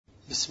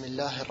بسم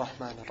الله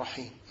الرحمن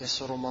الرحيم.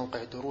 يسر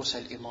موقع دروس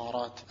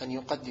الإمارات أن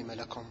يقدم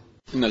لكم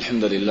إن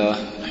الحمد لله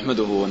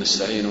نحمده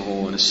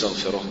ونستعينه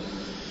ونستغفره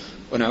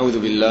ونعوذ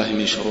بالله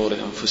من شرور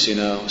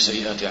أنفسنا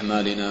وسيئات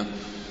أعمالنا،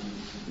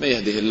 من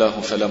يهده الله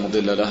فلا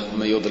مضل له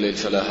ومن يضلل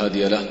فلا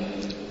هادي له،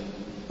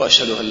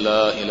 وأشهد أن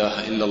لا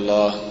إله إلا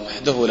الله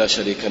وحده لا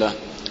شريك له،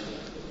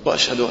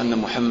 وأشهد أن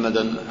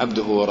محمدا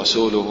عبده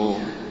ورسوله.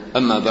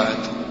 أما بعد،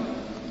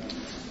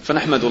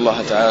 فنحمد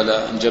الله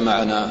تعالى أن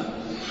جمعنا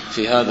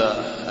في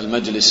هذا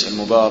المجلس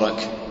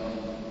المبارك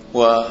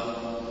وهذا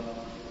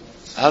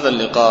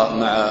اللقاء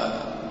مع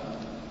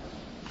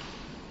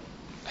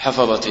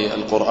حفظة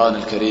القرآن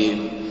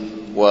الكريم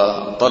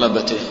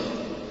وطلبته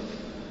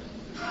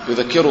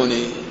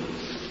يذكرني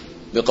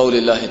بقول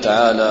الله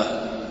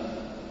تعالى: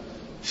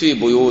 في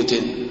بيوت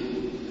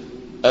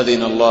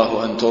أذن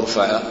الله أن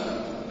ترفع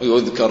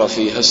ويذكر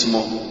فيها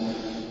اسمه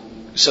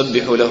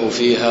يسبح له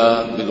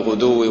فيها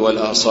بالغدو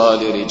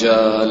والآصال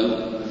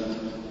رجال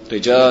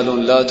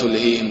لا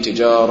تلهيهم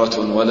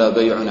تجارة ولا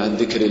بيع عن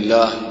ذكر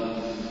الله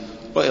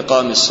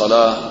وإقام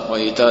الصلاة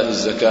وإيتاء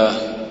الزكاة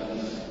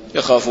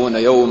يخافون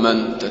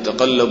يوما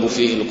تتقلب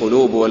فيه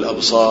القلوب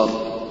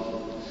والأبصار.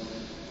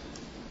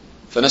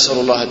 فنسأل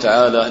الله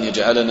تعالى أن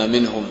يجعلنا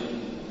منهم.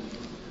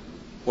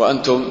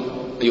 وأنتم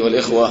أيها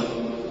الإخوة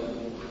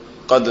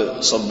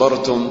قد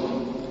صبرتم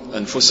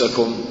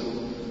أنفسكم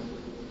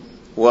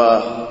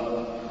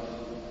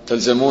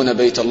وتلزمون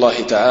بيت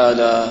الله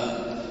تعالى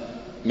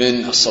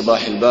من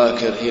الصباح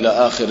الباكر إلى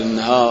آخر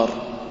النهار،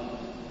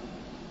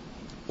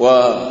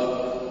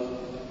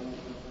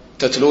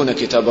 وتتلون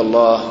كتاب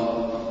الله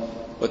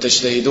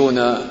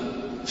وتجتهدون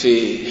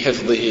في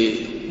حفظه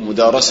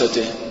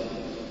ومدارسته،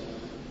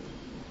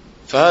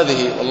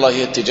 فهذه والله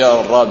هي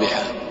التجارة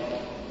الرابحة.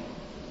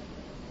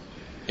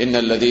 إن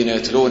الذين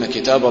يتلون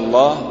كتاب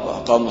الله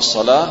وأقاموا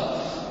الصلاة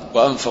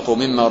وأنفقوا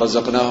مما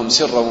رزقناهم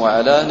سرا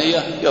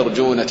وعلانية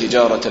يرجون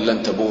تجارة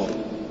لن تبور.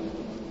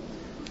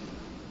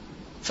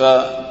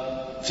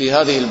 ففي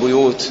هذه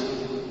البيوت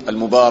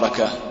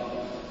المباركة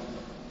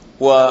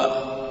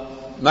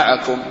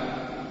ومعكم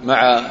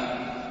مع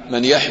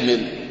من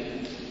يحمل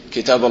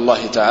كتاب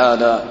الله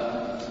تعالى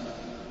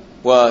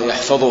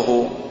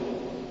ويحفظه،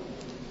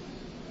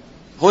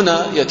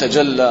 هنا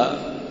يتجلى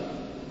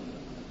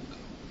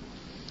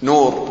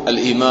نور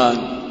الإيمان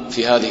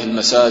في هذه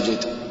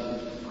المساجد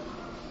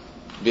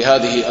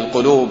بهذه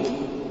القلوب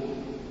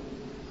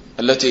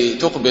التي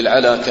تقبل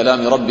على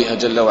كلام ربها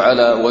جل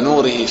وعلا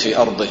ونوره في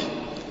أرضه.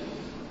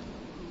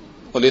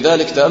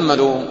 ولذلك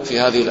تأملوا في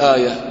هذه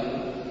الآية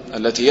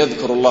التي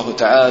يذكر الله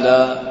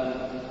تعالى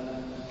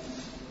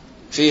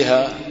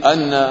فيها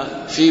أن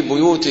في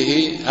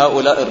بيوته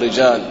هؤلاء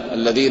الرجال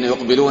الذين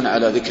يقبلون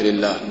على ذكر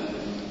الله.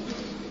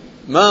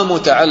 ما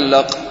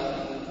متعلق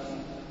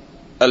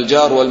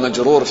الجار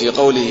والمجرور في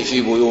قوله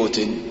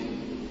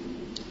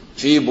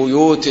في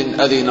بيوت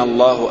أذن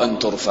الله أن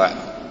ترفع،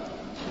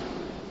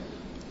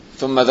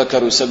 ثم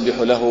ذكر يسبح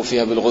له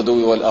فيها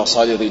بالغدو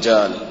والآصال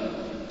رجال،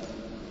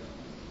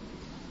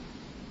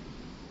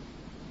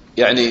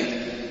 يعني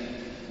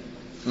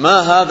ما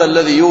هذا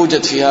الذي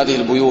يوجد في هذه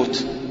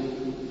البيوت؟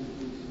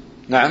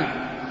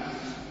 نعم،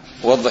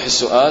 وضح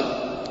السؤال.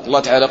 الله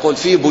تعالى يقول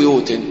في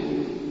بيوت،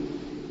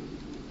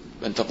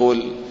 أن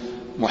تقول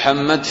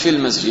محمد في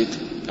المسجد،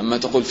 أما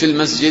تقول في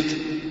المسجد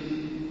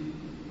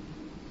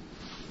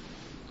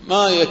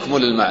ما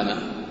يكمل المعنى،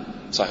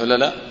 صح ولا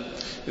لا؟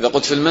 إذا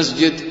قلت في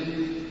المسجد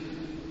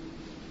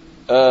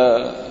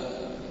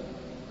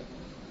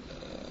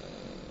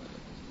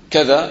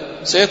كذا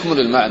سيكمل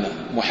المعنى،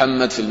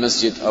 محمد في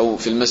المسجد أو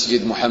في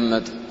المسجد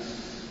محمد.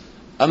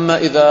 أما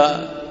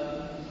إذا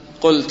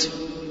قلت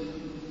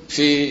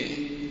في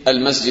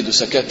المسجد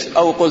سكت،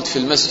 أو قلت في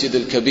المسجد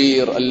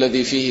الكبير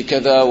الذي فيه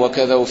كذا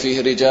وكذا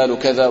وفيه رجال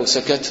وكذا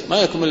وسكت،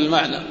 ما يكمل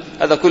المعنى،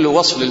 هذا كله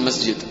وصف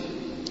للمسجد.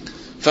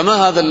 فما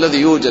هذا الذي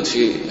يوجد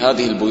في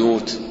هذه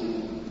البيوت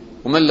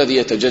وما الذي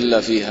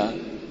يتجلى فيها؟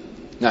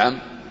 نعم،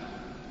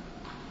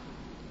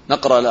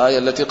 نقرأ الآية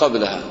التي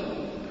قبلها.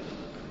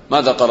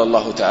 ماذا قال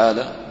الله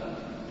تعالى؟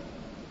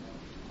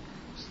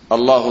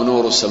 الله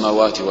نور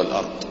السماوات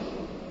والأرض،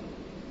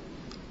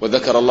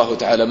 وذكر الله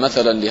تعالى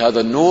مثلا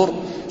لهذا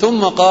النور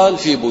ثم قال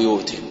في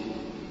بيوت.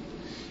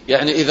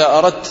 يعني إذا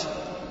أردت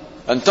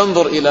أن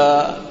تنظر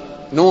إلى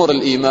نور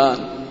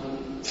الإيمان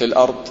في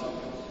الأرض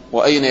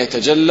وأين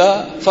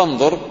يتجلى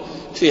فانظر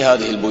في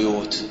هذه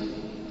البيوت.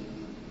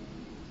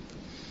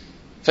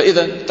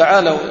 فإذا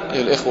تعالوا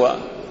يا الإخوة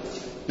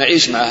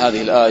نعيش مع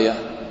هذه الآية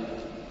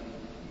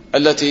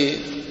التي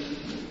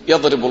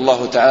يضرب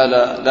الله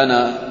تعالى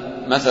لنا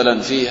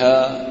مثلا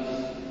فيها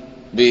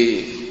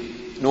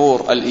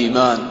بنور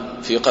الإيمان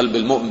في قلب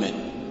المؤمن،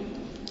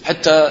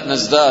 حتى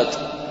نزداد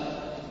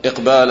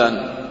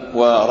إقبالا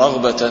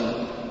ورغبة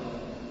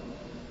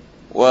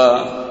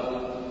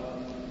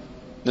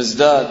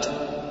ونزداد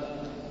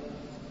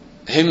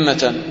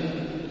همة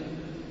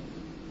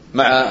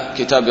مع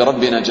كتاب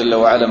ربنا جل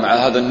وعلا، مع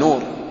هذا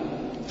النور.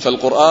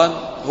 فالقرآن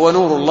هو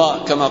نور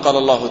الله كما قال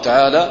الله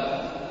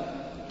تعالى: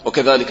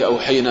 وكذلك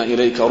أوحينا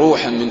إليك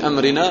روحا من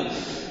أمرنا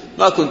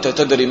ما كنت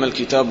تدري ما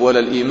الكتاب ولا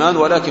الإيمان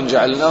ولكن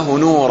جعلناه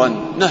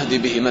نورا نهدي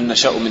به من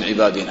نشاء من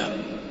عبادنا.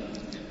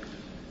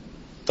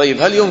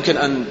 طيب هل يمكن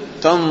أن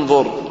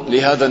تنظر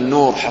لهذا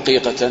النور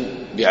حقيقة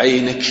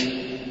بعينك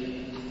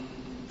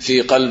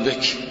في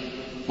قلبك؟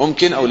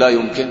 ممكن أو لا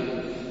يمكن؟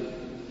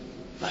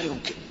 ما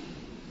يمكن.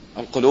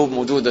 القلوب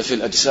موجودة في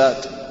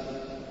الأجساد،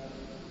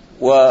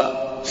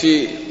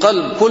 وفي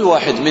قلب كل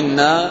واحد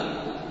منا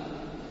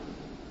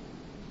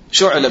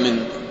شعلة من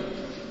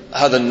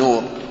هذا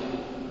النور.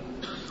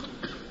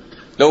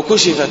 لو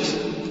كشفت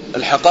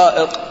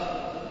الحقائق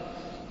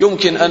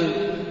يمكن أن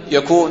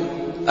يكون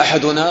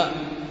أحدنا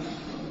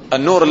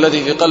النور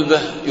الذي في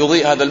قلبه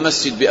يضيء هذا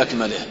المسجد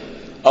بأكمله،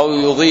 أو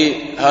يضيء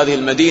هذه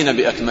المدينة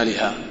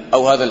بأكملها،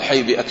 أو هذا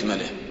الحي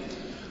بأكمله،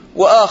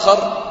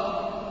 وآخر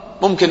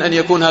ممكن أن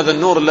يكون هذا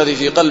النور الذي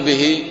في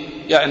قلبه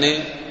يعني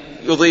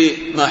يضيء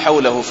ما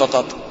حوله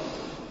فقط،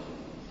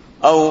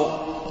 أو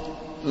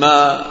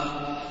ما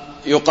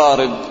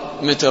يقارب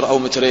متر أو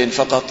مترين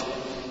فقط،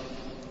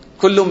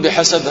 كل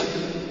بحسب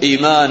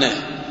إيمانه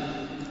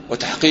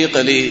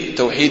وتحقيقه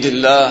لتوحيد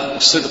الله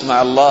والصدق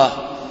مع الله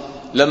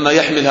لما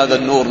يحمل هذا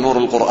النور، نور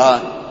القرآن،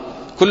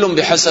 كل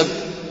بحسب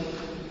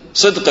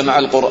صدق مع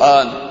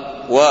القرآن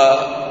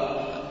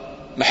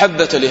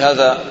ومحبة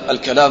لهذا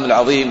الكلام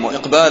العظيم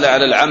وإقبال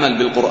على العمل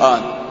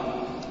بالقرآن.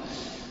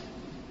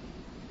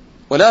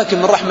 ولكن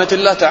من رحمة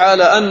الله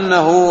تعالى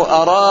أنه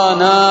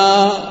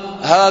أرانا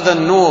هذا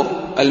النور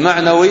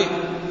المعنوي،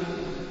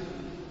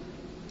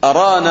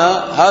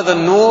 أرانا هذا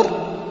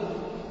النور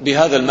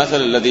بهذا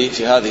المثل الذي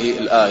في هذه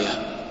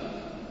الآية،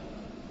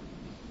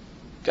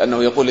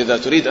 كأنه يقول إذا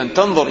تريد أن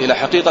تنظر إلى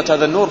حقيقة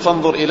هذا النور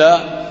فانظر إلى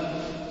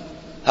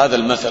هذا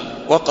المثل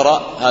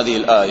واقرأ هذه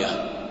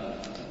الآية.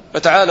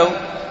 فتعالوا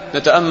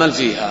نتأمل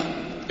فيها.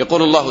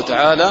 يقول الله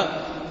تعالى: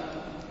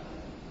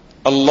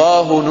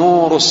 الله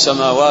نور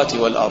السماوات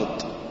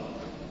والأرض.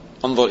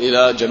 انظر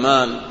إلى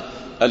جمال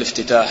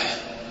الافتتاح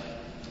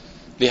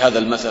لهذا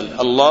المثل،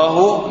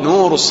 الله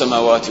نور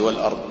السماوات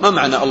والأرض. ما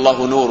معنى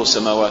الله نور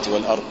السماوات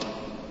والأرض؟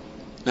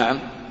 نعم،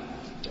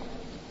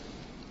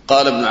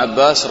 قال ابن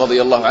عباس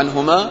رضي الله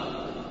عنهما: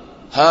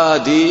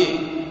 هادي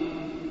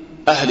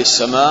أهل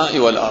السماء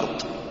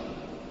والأرض.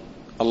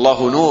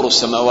 الله نور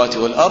السماوات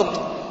والأرض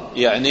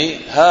يعني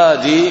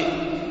هادي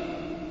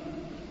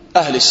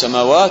أهل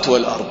السماوات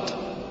والأرض،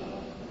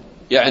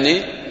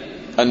 يعني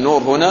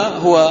النور هنا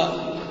هو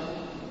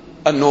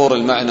النور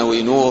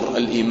المعنوي، نور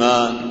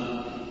الإيمان،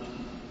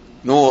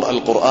 نور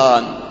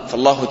القرآن.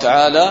 فالله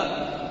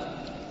تعالى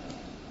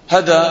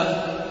هدى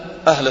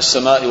أهل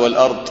السماء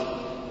والأرض،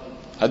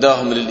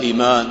 هداهم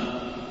للإيمان،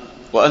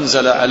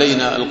 وأنزل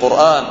علينا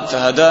القرآن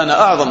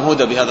فهدانا أعظم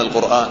هدى بهذا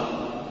القرآن.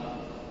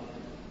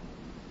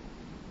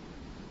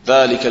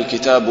 ذلك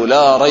الكتاب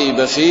لا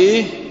ريب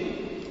فيه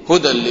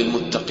هدى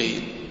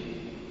للمتقين.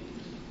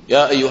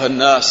 يا أيها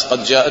الناس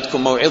قد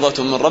جاءتكم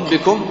موعظة من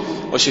ربكم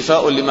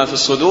وشفاء لما في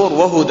الصدور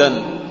وهدى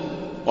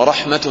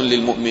ورحمة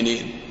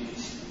للمؤمنين.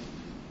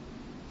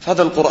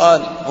 هذا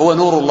القرآن هو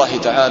نور الله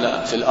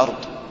تعالى في الأرض،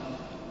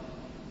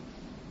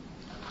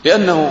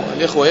 لأنه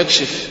الإخوة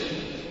يكشف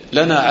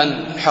لنا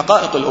عن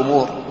حقائق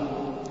الأمور.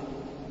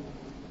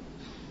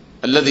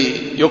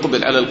 الذي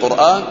يقبل على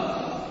القرآن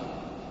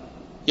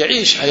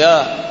يعيش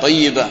حياة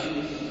طيبة،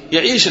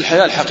 يعيش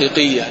الحياة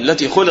الحقيقية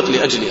التي خلق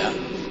لأجلها،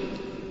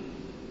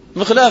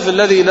 بخلاف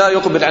الذي لا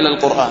يقبل على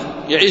القرآن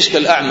يعيش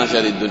كالأعمى في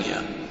هذه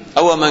الدنيا.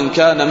 أو من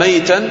كان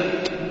ميتا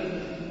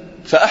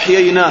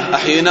فأحييناه.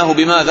 أحييناه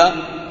بماذا؟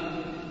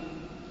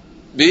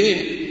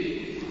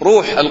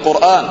 بروح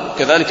القرآن.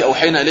 كذلك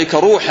أوحينا إليك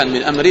روحا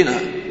من أمرنا.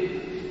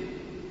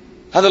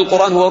 هذا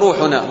القرآن هو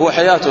روحنا، هو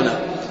حياتنا.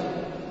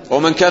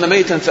 ومن كان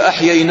ميتا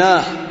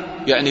فأحييناه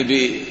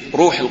يعني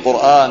بروح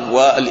القرآن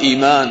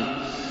والإيمان.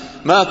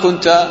 ما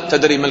كنت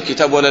تدري ما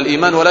الكتاب ولا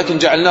الإيمان ولكن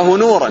جعلناه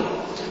نورا.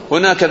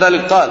 هنا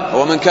كذلك قال: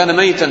 ومن كان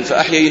ميتا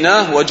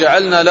فأحييناه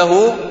وجعلنا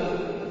له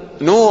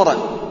نورا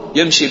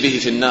يمشي به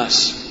في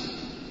الناس.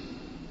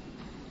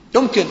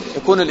 يمكن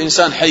يكون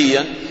الإنسان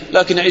حيا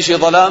لكن يعيش في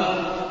ظلام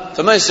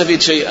فما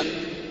يستفيد شيئا.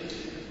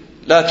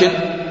 لكن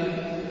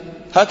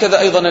هكذا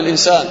أيضا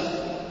الإنسان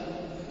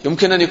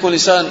يمكن أن يكون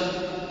الإنسان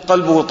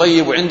قلبه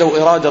طيب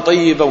وعنده إرادة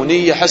طيبة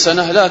ونية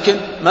حسنة لكن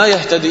ما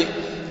يهتدي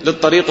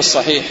للطريق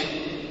الصحيح.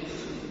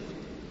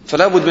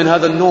 فلا بد من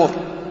هذا النور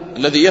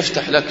الذي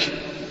يفتح لك،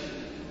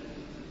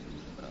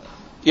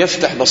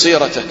 يفتح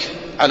بصيرتك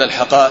على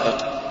الحقائق.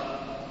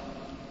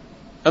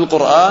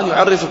 القرآن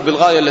يعرفك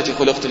بالغاية التي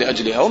خلقت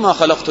لأجلها: وما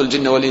خلقت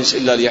الجن والإنس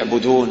إلا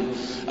ليعبدون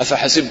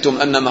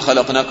أفحسبتم أنما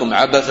خلقناكم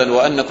عبثا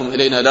وأنكم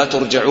إلينا لا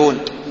ترجعون.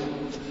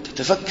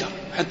 تتفكر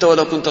حتى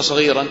ولو كنت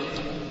صغيرا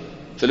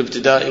في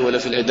الابتدائي ولا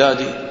في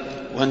الإعدادي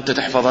وأنت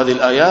تحفظ هذه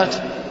الآيات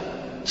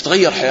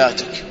تتغير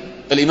حياتك.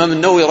 الإمام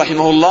النووي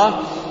رحمه الله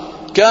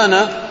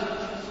كان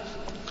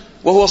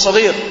وهو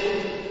صغير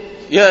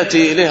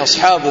يأتي إليه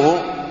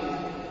أصحابه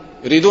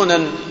يريدون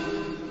أن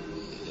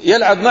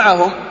يلعب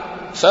معهم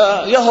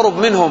فيهرب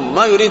منهم،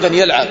 ما يريد أن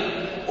يلعب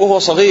وهو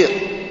صغير.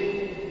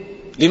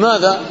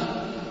 لماذا؟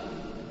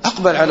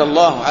 أقبل على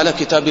الله وعلى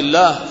كتاب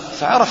الله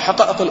فعرف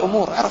حقائق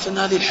الأمور، عرف أن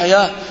هذه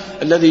الحياة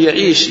الذي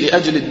يعيش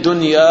لأجل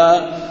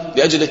الدنيا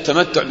لأجل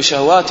التمتع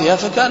بشهواتها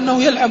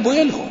فكأنه يلعب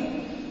ويلهو.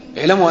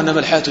 اعلموا أنما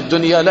الحياة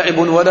الدنيا لعب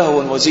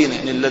ولهو وزينة،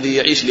 يعني الذي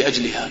يعيش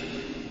لأجلها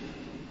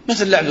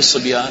مثل لعب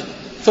الصبيان،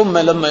 ثم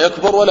لما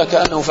يكبر ولا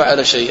كأنه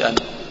فعل شيئا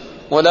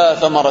ولا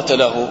ثمرة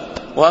له،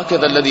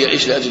 وهكذا الذي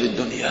يعيش لأجل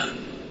الدنيا.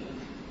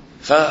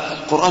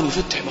 فالقرآن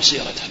يفتح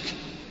بصيرتك،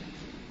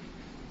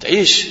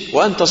 تعيش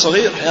وأنت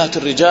صغير حياة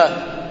الرجال.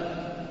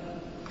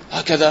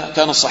 هكذا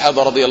كان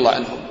الصحابة رضي الله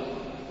عنهم.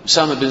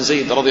 أسامة بن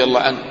زيد رضي الله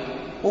عنه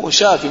هو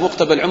شاب في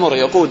مقتبل عمره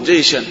يقود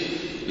جيشا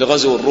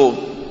لغزو الروم،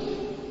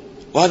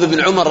 وهذا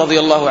ابن عمر رضي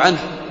الله عنه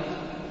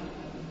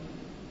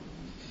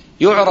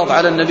يعرض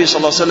على النبي صلى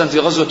الله عليه وسلم في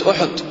غزوة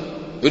أحد،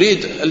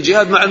 يريد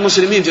الجهاد مع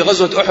المسلمين في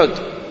غزوة أحد،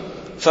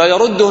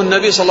 فيرده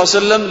النبي صلى الله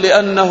عليه وسلم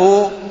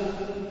لأنه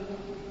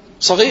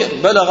صغير،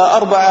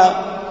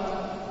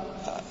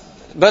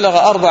 بلغ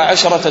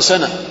 14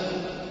 سنة.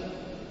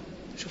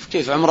 شوف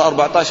كيف عمره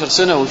 14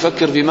 سنة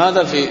ويفكر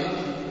بماذا؟ في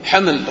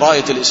حمل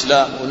راية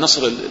الإسلام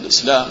ونصر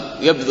الإسلام،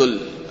 يبذل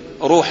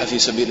روحه في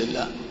سبيل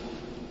الله.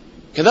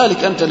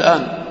 كذلك أنت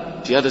الآن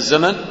في هذا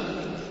الزمن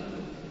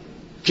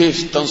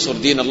كيف تنصر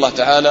دين الله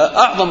تعالى؟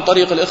 أعظم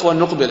طريق الإخوة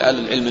نقبل على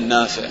العلم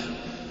النافع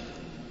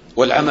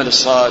والعمل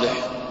الصالح،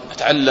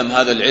 نتعلم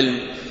هذا العلم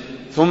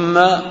ثم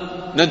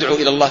ندعو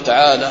إلى الله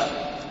تعالى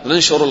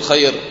وننشر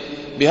الخير.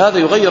 بهذا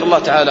يغير الله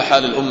تعالى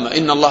حال الأمة.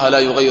 إن الله لا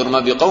يغير ما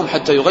بقوم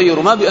حتى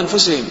يغيروا ما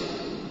بأنفسهم.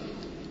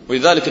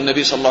 ولذلك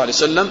النبي صلى الله عليه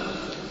وسلم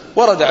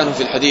ورد عنه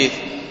في الحديث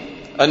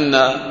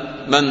أن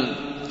من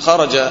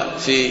خرج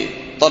في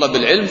طلب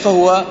العلم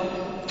فهو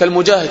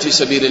كالمجاهد في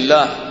سبيل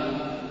الله.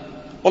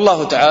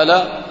 والله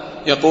تعالى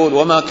يقول: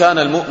 وما كان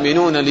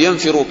المؤمنون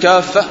لينفروا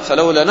كافة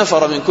فلولا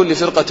نفر من كل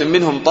فرقة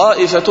منهم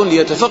طائفة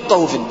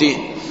ليتفقهوا في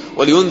الدين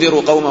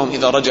ولينذروا قومهم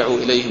إذا رجعوا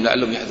إليهم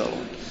لعلهم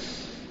يحذرون.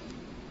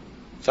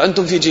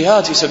 فأنتم في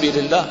جهاد في سبيل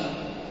الله،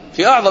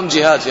 في أعظم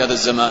جهاد في هذا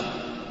الزمان،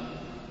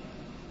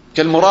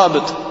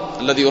 كالمرابط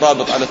الذي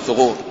يرابط على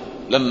الثغور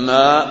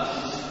لما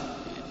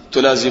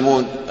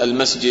تلازمون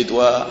المسجد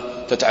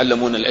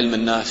وتتعلمون العلم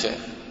النافع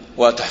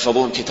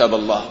وتحفظون كتاب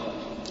الله.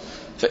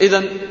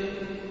 فإذا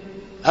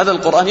هذا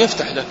القرآن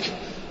يفتح لك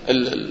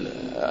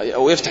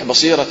أو يفتح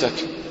بصيرتك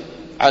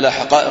على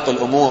حقائق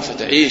الأمور،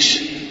 فتعيش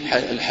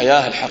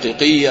الحياة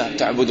الحقيقية،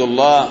 تعبد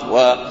الله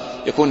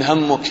ويكون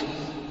همك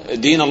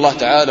دين الله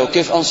تعالى،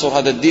 وكيف أنصر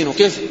هذا الدين،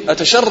 وكيف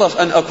أتشرف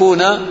أن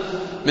أكون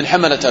من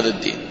حملة هذا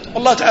الدين.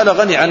 والله تعالى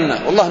غني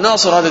عنا، والله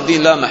ناصر هذا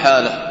الدين لا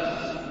محالة،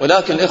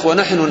 ولكن الإخوة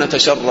نحن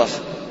نتشرف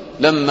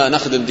لما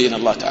نخدم دين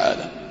الله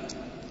تعالى.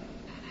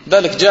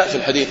 ذلك جاء في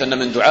الحديث أن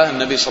من دعاء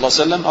النبي صلى الله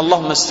عليه وسلم: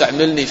 اللهم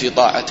استعملني في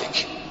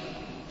طاعتك،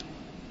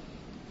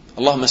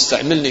 اللهم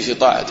استعملني في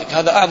طاعتك.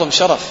 هذا أعظم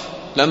شرف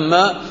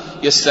لما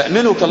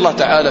يستعملك الله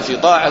تعالى في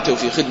طاعته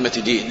وفي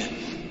خدمة دينه،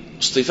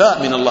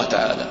 اصطفاء من الله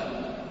تعالى،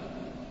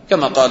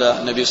 كما قال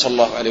النبي صلى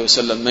الله عليه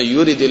وسلم: من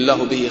يرد الله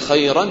به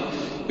خيرا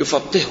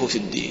يفقهه في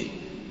الدين.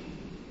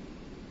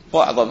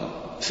 وأعظم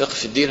فقه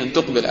في الدين أن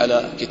تقبل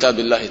على كتاب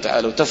الله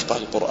تعالى وتفقه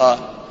القرآن.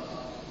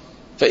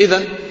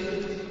 فإذا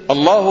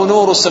الله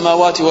نور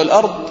السماوات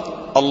والأرض،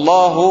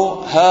 الله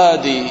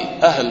هادي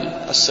أهل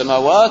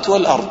السماوات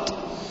والأرض.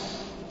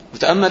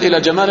 وتأمل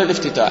إلى جمال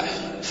الافتتاح،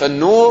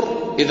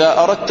 فالنور إذا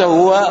أردته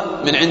هو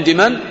من عند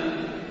من؟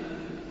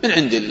 من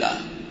عند الله.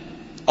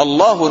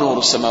 الله نور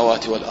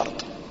السماوات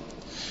والأرض.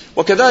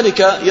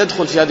 وكذلك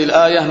يدخل في هذه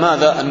الآية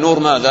ماذا؟ النور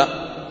ماذا؟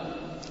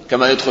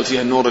 كما يدخل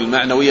فيها النور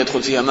المعنوي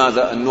يدخل فيها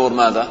ماذا؟ النور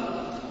ماذا؟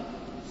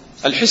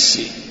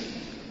 الحسي.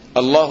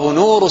 الله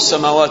نور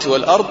السماوات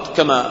والأرض،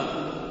 كما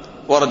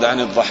ورد عن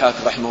الضحاك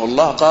رحمه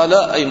الله قال: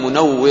 أي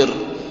منور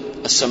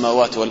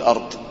السماوات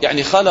والأرض،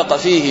 يعني خلق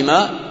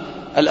فيهما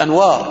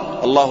الأنوار.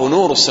 الله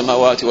نور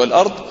السماوات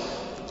والأرض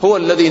هو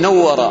الذي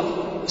نور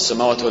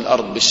السماوات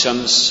والأرض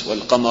بالشمس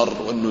والقمر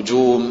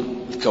والنجوم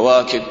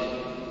والكواكب.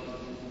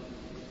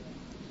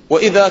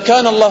 وإذا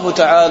كان الله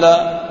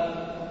تعالى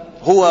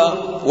هو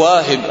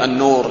واهب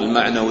النور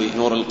المعنوي،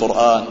 نور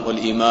القرآن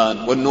والإيمان،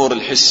 والنور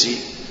الحسي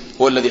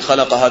هو الذي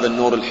خلق هذا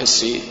النور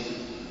الحسي،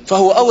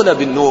 فهو أولى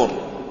بالنور،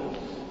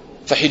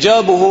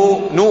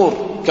 فحجابه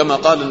نور، كما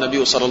قال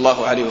النبي صلى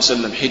الله عليه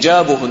وسلم: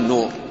 حجابه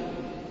النور.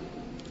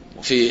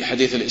 وفي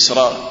حديث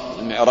الإسراء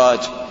المعراج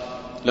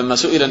لما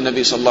سئل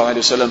النبي صلى الله عليه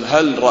وسلم: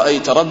 هل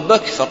رأيت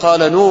ربك؟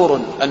 فقال: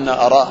 نور أن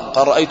أراه.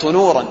 قال: رأيت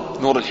نورا،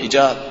 نور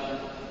الحجاب.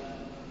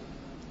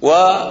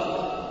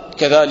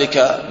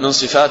 وكذلك من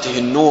صفاته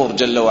النور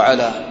جل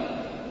وعلا،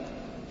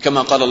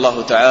 كما قال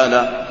الله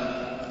تعالى: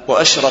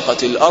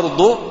 وأشرقت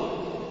الأرض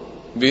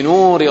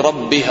بنور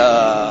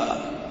ربها،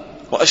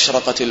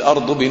 وأشرقت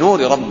الأرض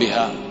بنور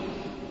ربها.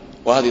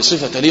 وهذه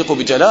صفة تليق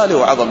بجلاله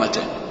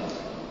وعظمته،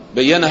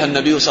 بينها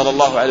النبي صلى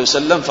الله عليه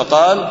وسلم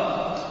فقال: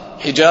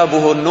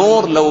 حجابه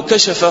النور، لو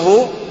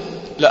كشفه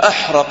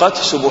لأحرقت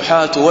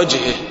سبحات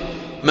وجهه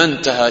ما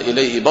انتهى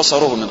إليه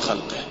بصره من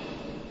خلقه.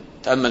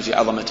 تأمل في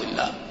عظمة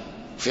الله،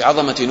 في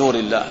عظمة نور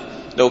الله،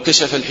 لو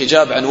كشف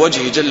الحجاب عن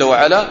وجهه جل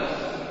وعلا.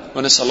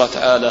 ونسأل الله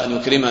تعالى أن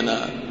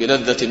يكرمنا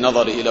بلذة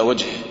النظر إلى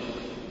وجهه.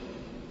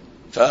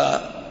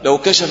 لو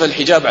كشف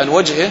الحجاب عن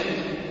وجهه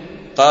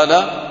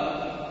قال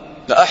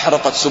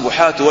لأحرقت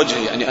سبحات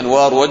وجهه، يعني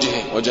أنوار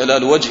وجهه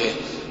وجلال وجهه،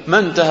 ما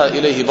انتهى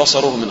إليه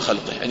بصره من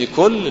خلقه، يعني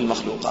كل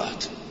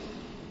المخلوقات.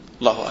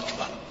 الله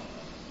أكبر.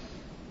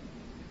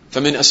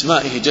 فمن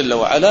أسمائه جل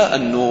وعلا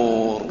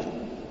النور،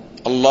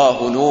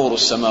 الله نور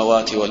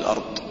السماوات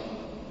والأرض.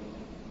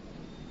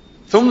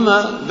 ثم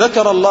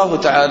ذكر الله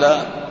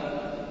تعالى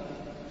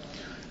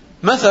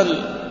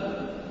مثل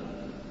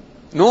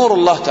نور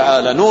الله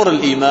تعالى، نور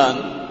الإيمان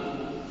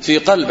في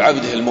قلب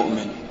عبده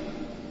المؤمن.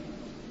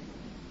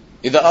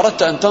 إذا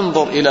أردت أن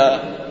تنظر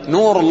إلى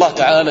نور الله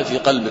تعالى في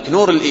قلبك،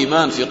 نور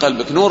الإيمان في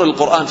قلبك، نور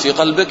القرآن في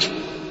قلبك،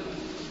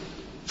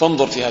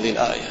 فانظر في هذه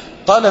الآية.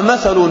 قال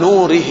مثل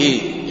نوره،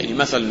 يعني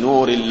مثل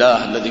نور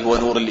الله الذي هو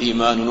نور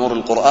الإيمان ونور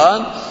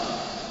القرآن.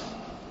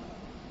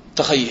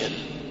 تخيل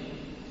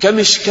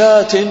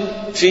كمشكاة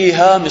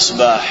فيها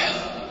مصباح.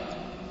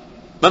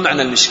 ما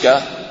معنى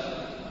المشكاة؟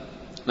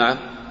 نعم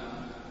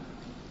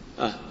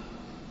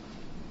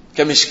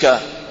كمشكاة.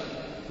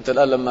 أنت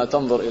الآن لما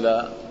تنظر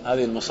إلى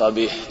هذه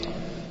المصابيح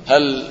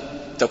هل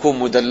تكون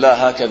مدلاة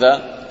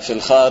هكذا في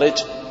الخارج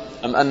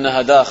أم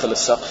أنها داخل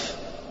السقف؟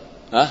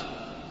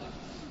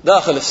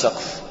 داخل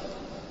السقف.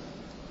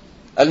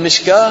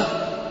 المشكاة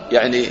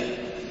يعني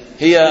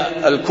هي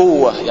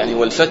الكوة يعني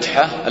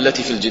والفتحة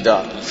التي في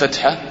الجدار،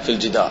 الفتحة في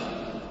الجدار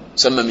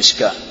تسمى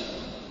مشكاة.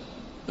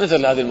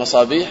 مثل هذه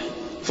المصابيح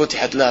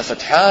فتحت لها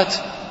فتحات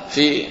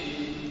في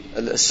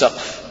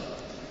السقف،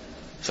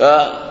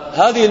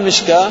 فهذه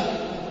المشكاة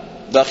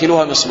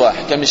داخلها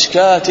مصباح،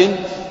 كمشكاة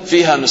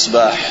فيها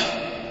مصباح.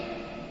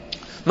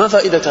 ما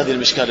فائدة هذه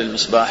المشكاة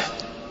للمصباح؟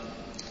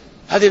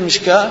 هذه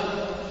المشكاة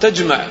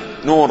تجمع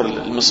نور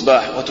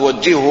المصباح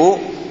وتوجهه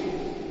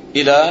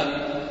إلى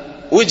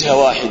وجهة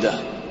واحدة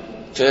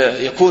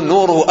فيكون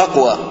نوره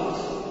أقوى.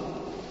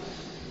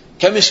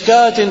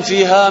 كمشكاة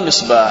فيها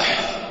مصباح.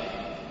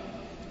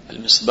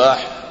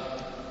 المصباح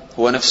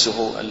هو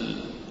نفسه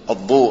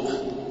الضوء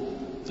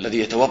الذي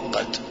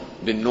يتوقد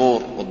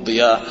بالنور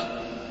والضياء.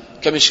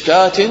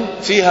 كمشكاة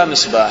فيها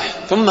مصباح.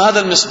 ثم هذا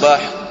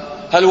المصباح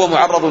هل هو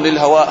معرض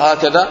للهواء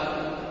هكذا؟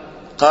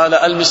 قال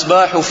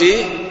المصباح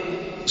في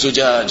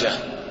زجاجة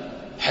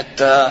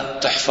حتى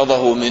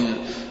تحفظه من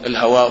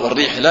الهواء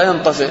والريح لا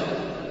ينطفئ.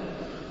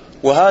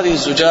 وهذه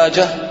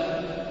الزجاجة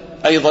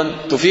أيضا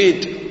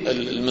تفيد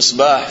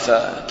المصباح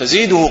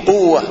فتزيده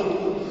قوة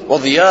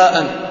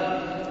وضياء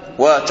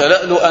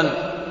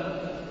وتلألؤا.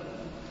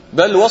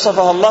 بل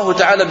وصفها الله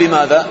تعالى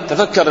بماذا؟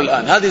 تفكر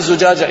الآن، هذه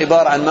الزجاجة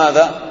عبارة عن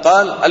ماذا؟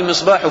 قال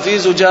المصباح في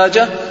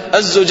زجاجة.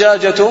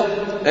 الزجاجة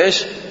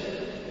إيش؟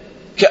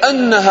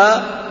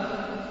 كأنها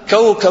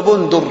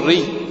كوكب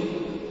دري.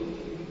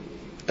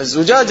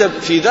 الزجاجة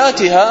في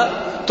ذاتها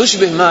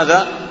تشبه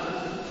ماذا؟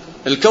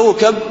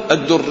 الكوكب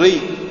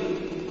الدري.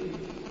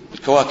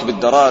 الكواكب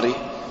الدراري،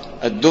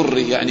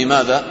 الدري يعني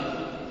ماذا؟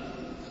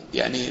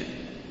 يعني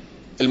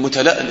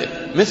المتلألئ،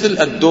 مثل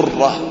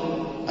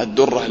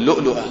الدرة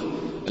اللؤلؤة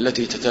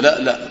التي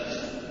تتلألأ.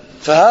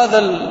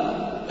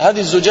 هذه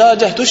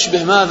الزجاجة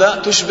تشبه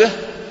ماذا؟ تشبه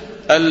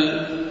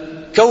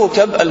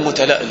الكوكب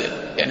المتلألئ.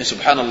 يعني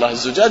سبحان الله،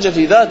 الزجاجة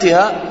في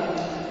ذاتها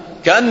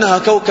كأنها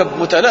كوكب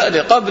متلألئ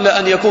قبل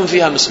أن يكون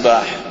فيها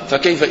مصباح،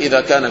 فكيف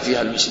إذا كان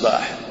فيها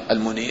المصباح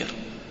المنير؟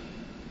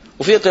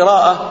 وفي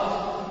قراءة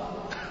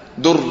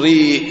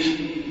دري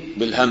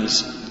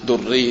بالهمز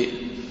دري،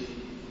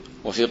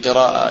 وفي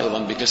قراءة أيضا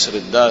بكسر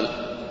الدال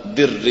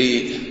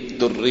دري.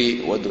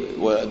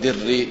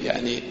 ودري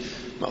يعني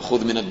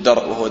مأخوذ من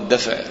الدرء وهو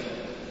الدفع.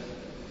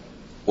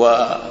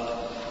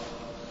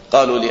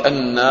 وقالوا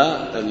لأن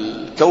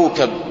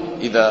الكوكب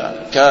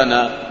إذا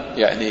كان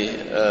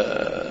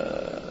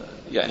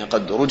يعني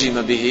قد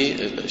رجم به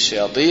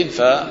الشياطين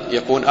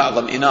فيكون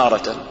أعظم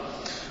إنارة،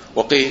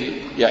 وقيل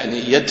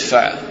يعني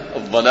يدفع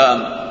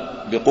الظلام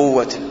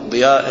بقوة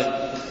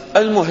ضيائه.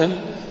 المهم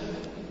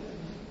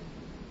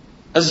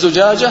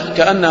الزجاجة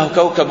كأنه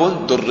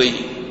كوكب دري.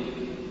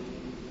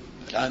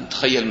 الآن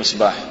تخيل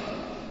مصباح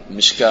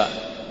المشكاة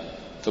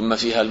ثم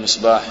فيها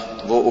المصباح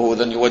ضوءه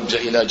ذن يوجه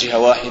إلى جهة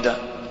واحدة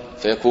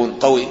فيكون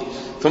قوي،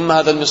 ثم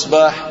هذا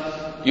المصباح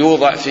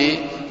يوضع في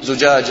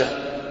زجاجة.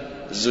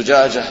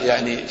 الزجاجة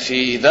يعني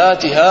في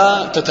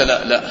ذاتها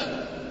تتلألأ،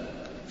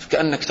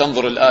 فكأنك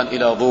تنظر الآن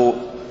إلى ضوء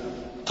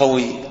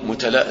قوي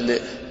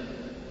متلألئ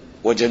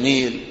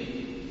وجميل.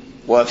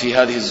 وفي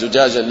هذه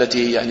الزجاجة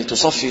التي يعني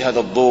تصفي هذا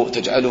الضوء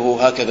تجعله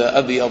هكذا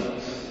أبيض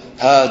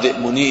هادئ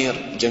منير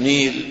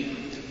جميل.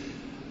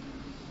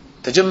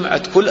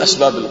 تجمعت كل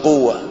أسباب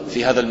القوة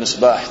في هذا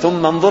المصباح.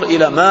 ثم انظر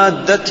إلى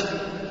مادة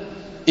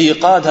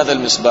إيقاد هذا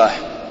المصباح.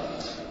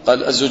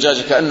 قال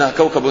الزجاجة كأنها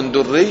كوكب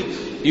دري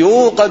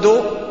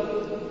يوقد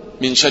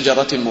من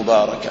شجرة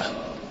مباركة.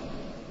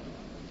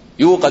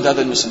 يوقد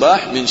هذا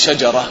المصباح من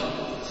شجرة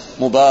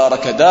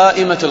مباركة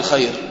دائمة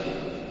الخير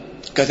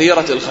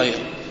كثيرة الخير،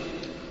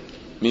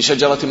 من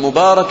شجرة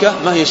مباركة.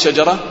 ما هي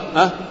الشجرة؟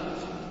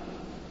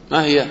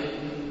 ما هي؟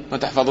 ما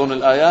تحفظون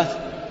الآيات؟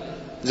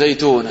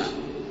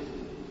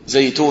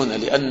 زيتونة،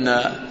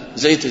 لأن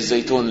زيت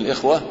الزيتون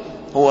الإخوة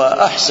هو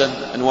أحسن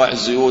أنواع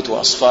الزيوت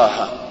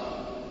وأصفاها.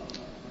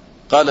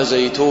 قال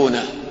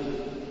زيتونة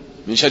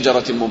من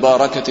شجرة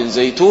مباركة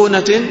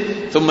زيتونة،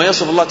 ثم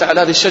يصف الله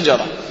تعالى هذه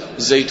الشجرة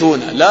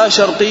الزيتونة لا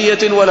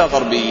شرقية ولا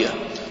غربية.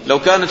 لو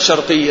كانت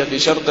شرقية في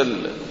شرق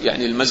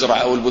يعني المزرعة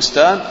أو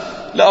البستان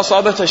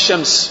لأصابتها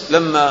الشمس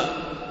لما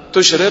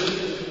تشرق،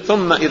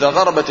 ثم إذا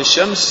غربت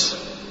الشمس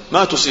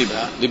ما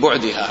تصيبها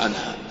لبعدها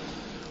عنها.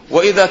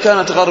 وإذا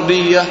كانت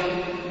غربية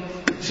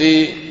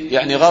في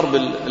يعني غرب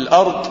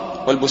الأرض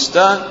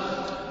والبستان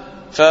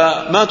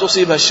فما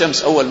تصيبها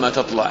الشمس أول ما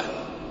تطلع،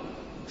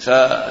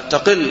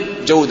 فتقل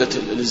جودة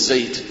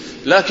الزيت.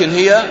 لكن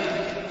هي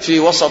في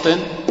وسط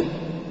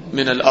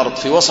من الأرض،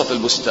 في وسط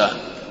البستان،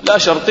 لا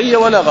شرقية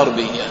ولا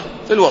غربية،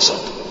 في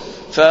الوسط.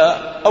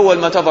 فأول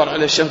ما تظهر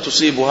على الشمس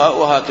تصيبها،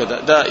 وهكذا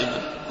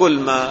دائما كل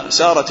ما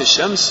سارت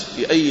الشمس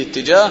في أي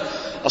اتجاه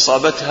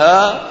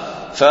أصابتها،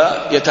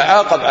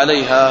 فيتعاقب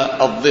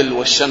عليها الظل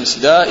والشمس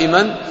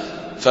دائما،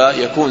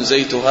 فيكون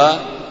زيتها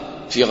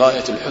في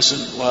غاية الحسن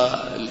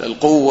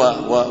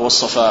والقوة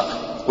والصفاء.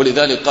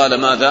 ولذلك قال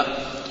ماذا؟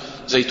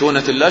 زيتونة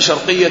لا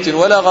شرقية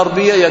ولا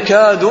غربية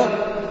يكاد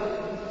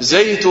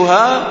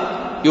زيتها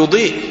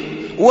يضيء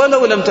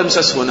ولو لم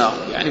تمسسه نار.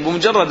 يعني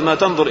بمجرد ما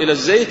تنظر إلى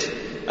الزيت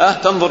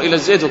تنظر إلى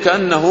الزيت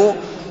وكأنه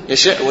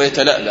يشع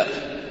ويتلألأ،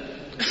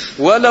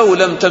 ولو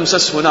لم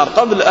تمسسه نار،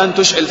 قبل أن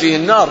تشعل فيه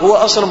النار هو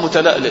أصلا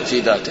متلألئ في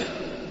ذاته.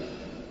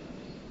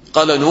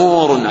 قال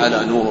نور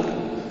على نور.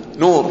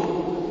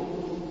 نور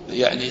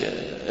يعني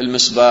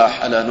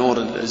المصباح على نور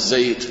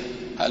الزيت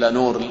على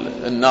نور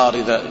النار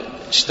إذا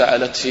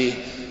اشتعلت فيه،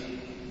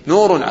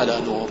 نور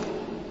على نور.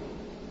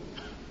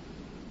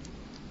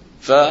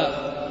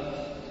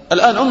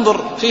 فالآن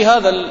انظر في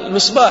هذا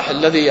المصباح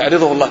الذي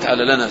يعرضه الله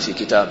تعالى لنا في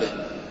كتابه،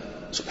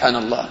 سبحان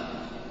الله،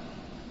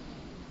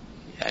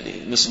 يعني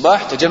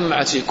مصباح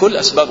تجمعت في كل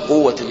أسباب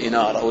قوة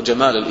الإنارة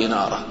وجمال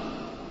الإنارة،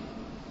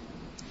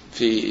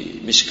 في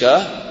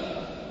مشكاة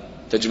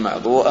تجمع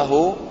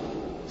ضوءه،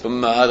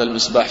 ثم هذا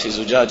المصباح في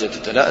زجاجة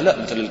تتلألأ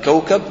مثل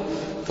الكوكب،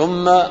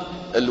 ثم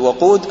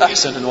الوقود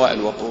أحسن أنواع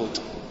الوقود.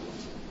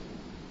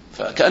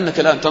 فكأنك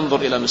الآن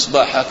تنظر إلى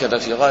مصباح هكذا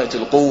في غاية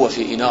القوة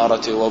في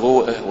إنارته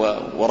وضوءه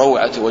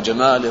وروعته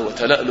وجماله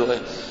وتلألؤه.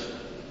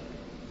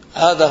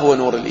 هذا هو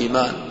نور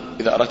الإيمان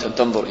إذا أردت أن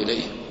تنظر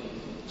إليه.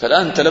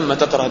 فالآن أنت لما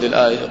تقرأ هذه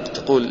الآية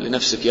تقول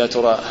لنفسك يا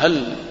ترى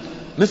هل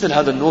مثل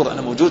هذا النور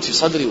أنا موجود في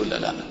صدري ولا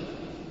لا؟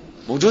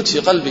 موجود في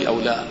قلبي أو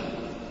لا؟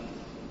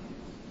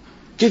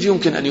 كيف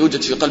يمكن أن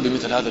يوجد في قلبي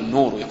مثل هذا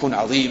النور ويكون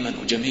عظيما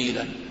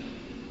وجميلا؟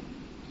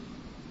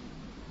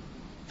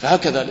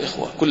 فهكذا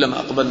الإخوة كلما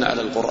أقبلنا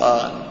على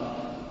القرآن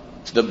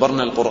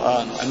تدبرنا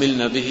القرآن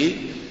وعملنا به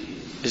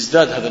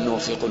ازداد هذا النور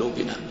في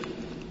قلوبنا.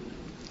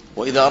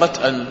 وإذا أردت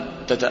أن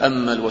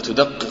تتأمل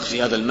وتدقق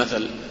في هذا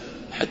المثل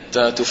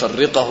حتى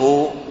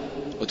تفرقه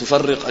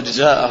وتفرق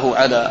أجزاءه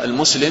على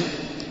المسلم،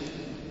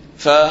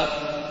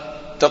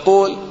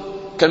 فتقول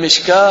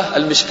كمشكاة،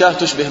 المشكاة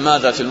تشبه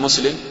ماذا في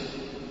المسلم؟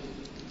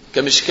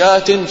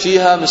 كمشكاة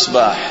فيها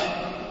مصباح.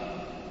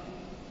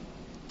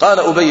 قال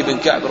أبي بن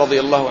كعب رضي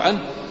الله عنه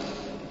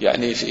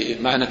يعني في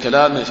معنى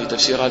كلامه في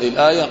تفسير هذه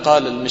الآية،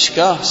 قال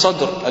المشكاة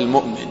صدر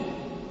المؤمن،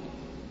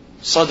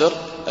 صدر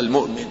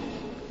المؤمن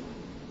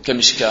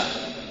كمشكاة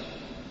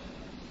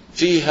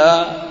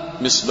فيها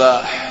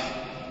مصباح،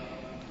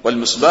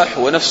 والمصباح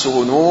هو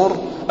نفسه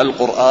نور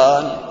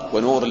القرآن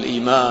ونور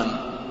الإيمان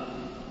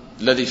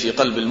الذي في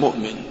قلب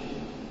المؤمن.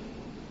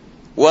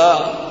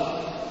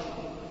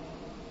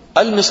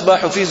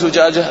 والمصباح في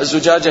زجاجة،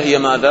 الزجاجة هي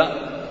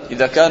ماذا؟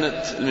 إذا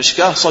كانت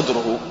المشكاة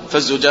صدره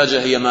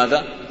فالزجاجة هي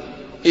ماذا؟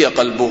 هي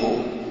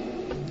قلبه.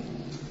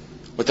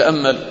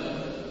 وتأمل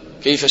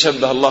كيف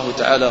شبه الله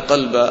تعالى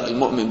قلب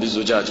المؤمن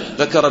بالزجاجة.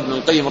 ذكر ابن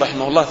القيم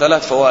رحمه الله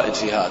 3 فوائد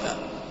في هذا.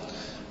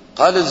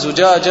 قال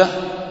الزجاجة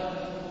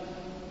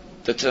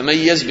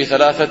تتميز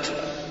ب3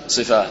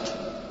 صفات.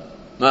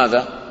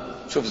 ماذا؟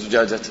 شوف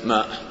زجاجة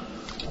ماء،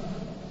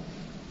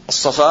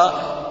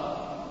 الصفاء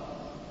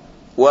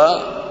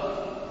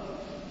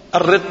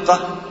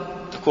والرقة،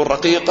 تكون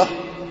رقيقة،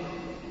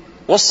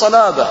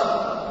 والصلابة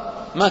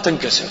ما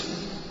تنكسر.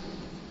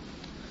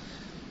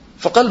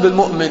 فقلب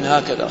المؤمن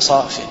هكذا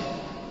صاف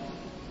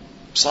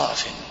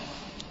صاف،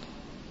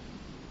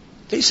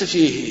 ليس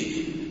فيه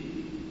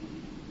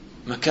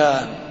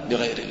مكان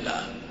لغير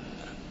الله.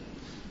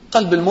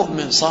 قلب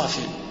المؤمن صاف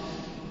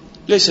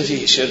ليس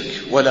فيه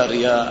شرك ولا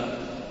رياء،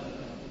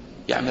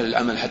 يعمل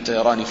العمل حتى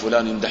يراني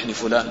فلان يمدحني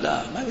فلان،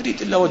 لا، ما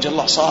يريد إلا وجه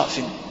الله. صاف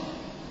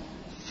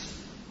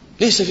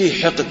ليس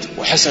فيه حقد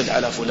وحسد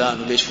على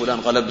فلان، وليش فلان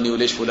غلبني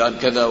وليش فلان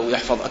كذا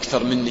ويحفظ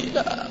أكثر مني،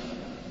 لا،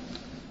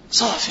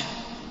 صاف.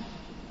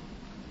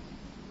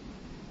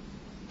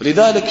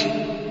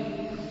 ولذلك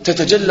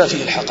تتجلى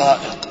فيه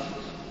الحقائق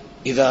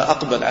إذا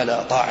أقبل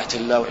على طاعة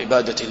الله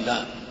وعبادة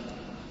الله،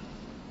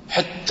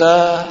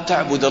 حتى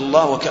تعبد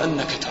الله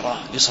وكأنك تراه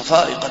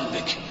لصفاء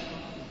قلبك.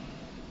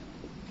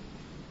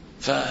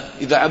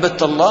 فإذا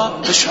عبدت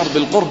الله تشعر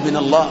بالقرب من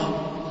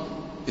الله.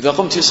 إذا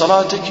قمت في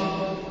صلاتك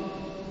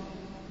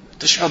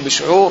تشعر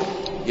بشعور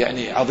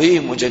يعني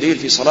عظيم وجليل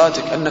في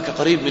صلاتك، أنك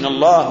قريب من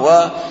الله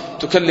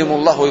وتكلم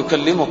الله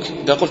ويكلمك.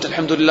 إذا قلت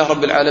الحمد لله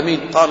رب العالمين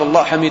قال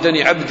الله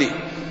حمدني عبدي،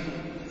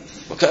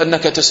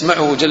 وكأنك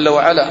تسمعه جل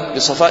وعلا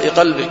بصفاء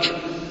قلبك.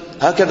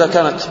 هكذا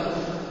كانت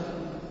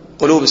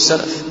قلوب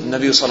السلف.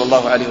 النبي صلى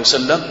الله عليه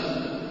وسلم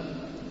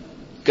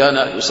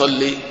كان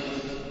يصلي،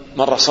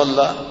 مرة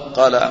صلى،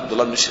 قال عبد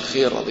الله بن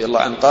الشخير رضي الله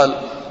عنه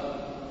قال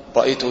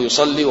رأيته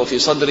يصلي وفي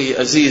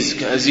صدره أزيز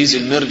كأزيز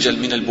المرجل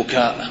من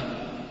البكاء،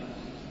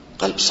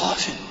 قلب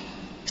صاف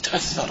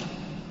يتأثر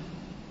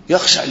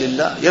يخشع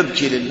لله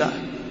يبكي لله.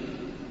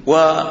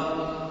 وإذا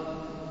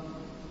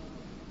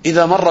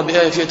مر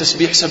بآية فيها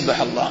تسبيح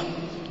سبح الله،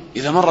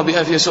 إذا مر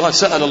بآية فيها سؤال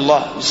سأل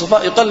الله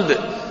بصفاء قلبه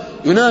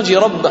يناجي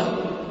ربه.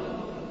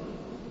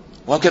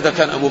 وهكذا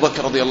كان أبو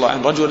بكر رضي الله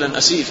عنه رجلا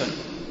أسيفا،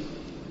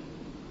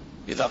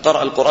 إذا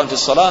قرأ القرآن في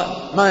الصلاة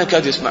ما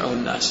يكاد يسمعه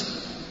الناس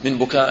من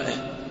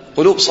بكائه،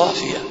 قلوب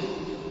صافية.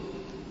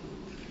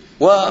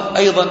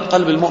 وأيضا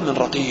قلب المؤمن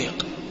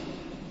رقيق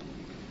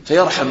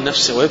فيرحم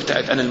نفسه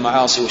ويبتعد عن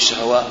المعاصي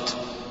والشهوات،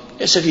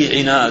 ليس فيه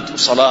عناد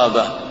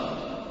وصلابة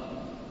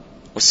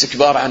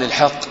واستكبار عن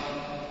الحق،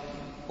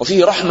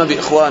 وفيه رحمة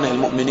بإخوانه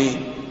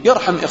المؤمنين،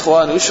 يرحم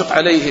إخوانه ويشفق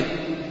عليهم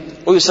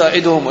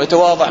ويساعدهم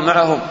ويتواضع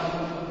معهم،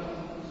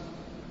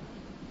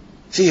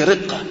 فيه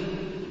رقة.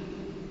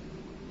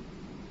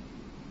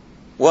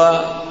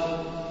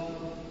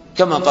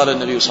 وكما قال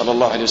النبي صلى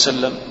الله عليه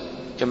وسلم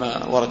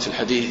كما ورد في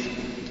الحديث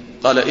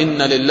قال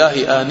إن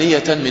لله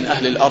آنية من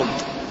أهل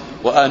الأرض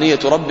وآنية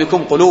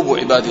ربكم قلوب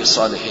عباده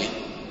الصالحين،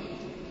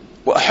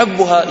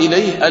 وأحبها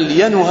إليه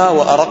ألينها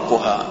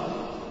وأرقها.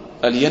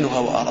 ألينها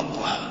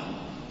وأرقها،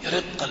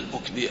 يرق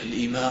قلبك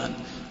بالإيمان،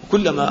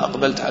 وكلما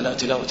أقبلت على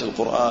تلاوة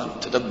القرآن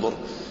والتدبر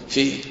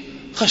فيه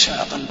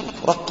خشع قلبك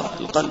ورق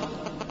القلب.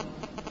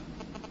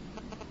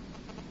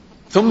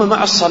 ثم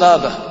مع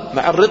الصلابة،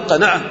 مع الرقة،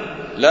 نعم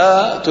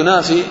لا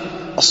تنافي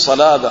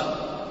الصلابة،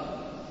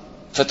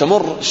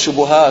 فتمر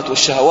الشبهات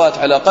والشهوات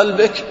على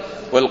قلبك،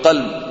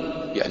 والقلب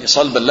يعني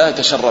صلبا لا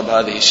يتشرب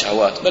هذه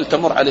الشهوات، بل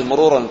تمر عليه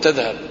مرورا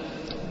وتذهب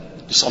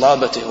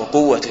بصلابته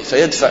وقوته،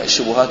 فيدفع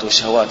الشبهات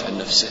والشهوات عن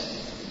نفسه.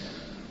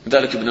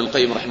 لذلك ابن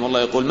القيم رحمه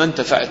الله يقول ما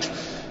انتفعت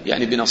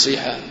يعني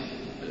بنصيحة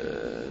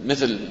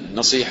مثل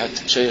نصيحة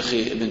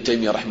شيخي ابن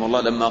تيمية رحمه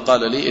الله لما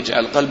قال لي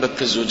اجعل قلبك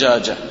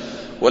كالزجاجة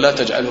ولا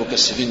تجعله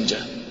كالسفنجة.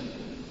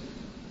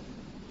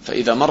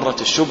 فإذا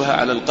مرت الشبهة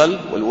على القلب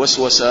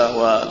والوسوسة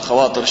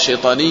والخواطر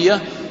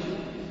الشيطانية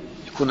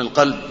يكون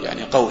القلب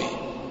يعني قوي،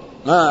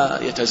 ما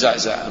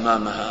يتزعزع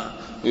أمامها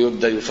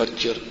ويبدأ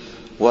يفكر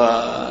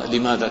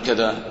ولماذا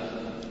كذا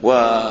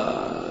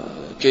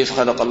وكيف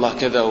خلق الله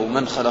كذا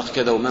ومن خلق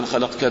كذا ومن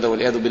خلق كذا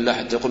والعياذ بالله،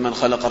 حتى يقول من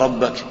خلق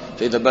ربك،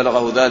 فإذا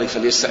بلغه ذلك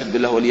فليستعذ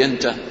بالله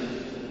ولينته،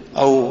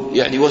 أو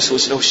يعني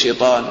وسوس له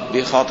الشيطان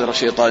بخاطرة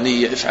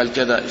شيطانية افعل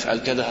كذا افعل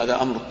كذا،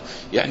 هذا أمر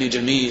يعني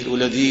جميل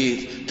ولذيذ،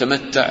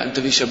 تمتع أنت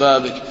في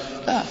شبابك.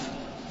 لا،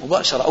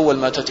 مباشرة أول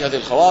ما تأتي هذه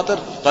الخواطر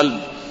قلب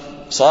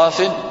صاف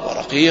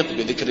ورقيق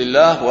بذكر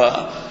الله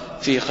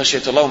وفي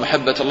خشية الله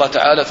ومحبة الله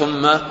تعالى،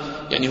 ثم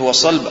يعني هو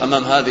صلب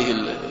أمام هذه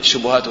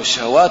الشبهات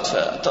والشهوات،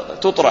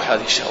 فتطرح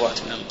هذه الشهوات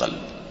من القلب،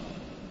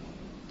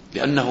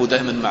 لأنه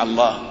دائما مع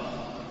الله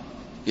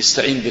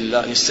يستعين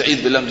بالله،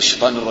 يستعيذ بالله من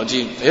الشيطان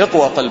الرجيم،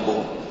 فيقوى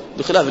قلبه،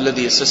 بخلاف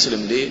الذي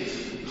يستسلم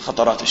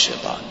لخطرات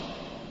الشيطان.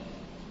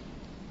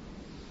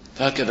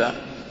 فهكذا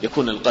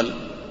يكون القلب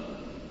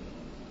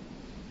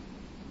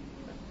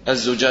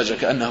الزجاجة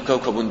كأنه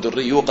كوكب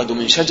دري يوقد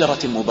من شجرة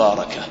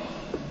مباركة.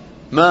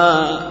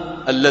 ما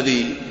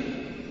الذي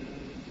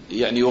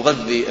يعني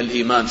يغذي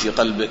الإيمان في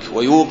قلبك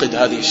ويوقد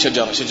هذه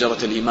الشجرة، شجرة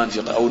الإيمان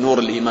أو نور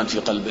الإيمان في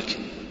قلبك؟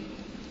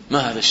 ما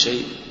هذا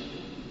الشيء؟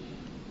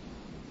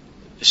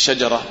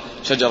 الشجرة،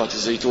 شجرة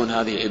الزيتون،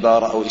 هذه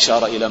عبارة أو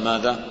إشارة إلى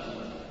ماذا؟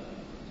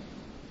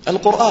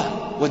 القرآن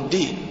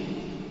والدين،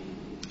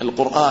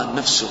 القرآن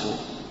نفسه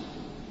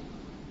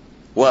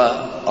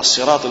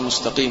والصراط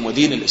المستقيم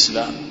ودين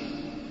الإسلام.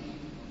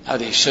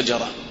 هذه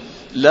الشجرة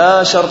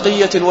لا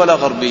شرقية ولا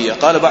غربية،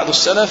 قال بعض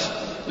السلف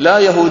لا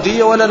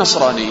يهودية ولا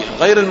نصرانية،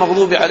 غير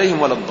المغضوب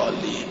عليهم ولا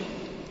الضالين،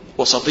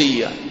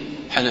 وسطية،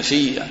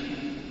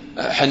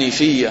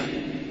 حنيفية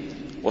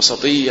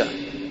وسطية.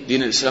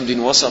 دين الإسلام دين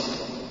وسط،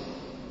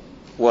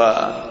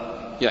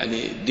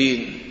 ويعني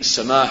دين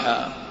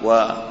السماحة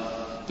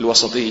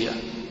والوسطية.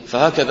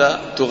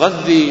 فهكذا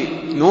تغذي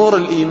نور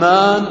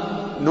الإيمان،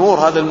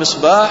 نور هذا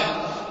المصباح،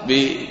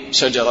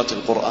 بشجرة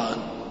القرآن،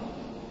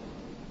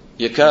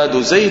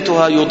 يكاد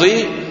زيتها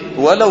يضيء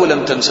ولو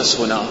لم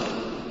تمسسه نار،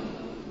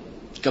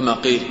 كما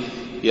قيل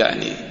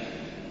يعني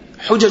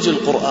حجج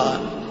القرآن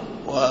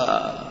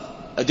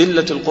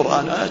وأدلة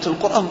القرآن، آيات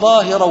القرآن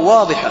ظاهرة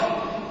واضحة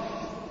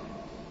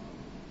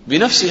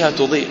بنفسها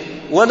تضيء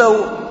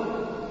ولو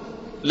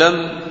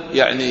لم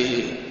يعني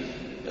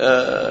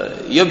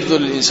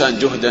يبذل الإنسان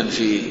جهدا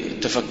في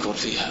التفكر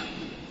فيها،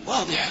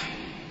 واضحة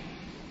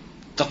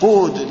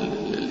تقود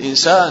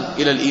الإنسان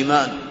إلى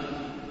الإيمان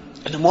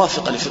أنها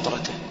موافقة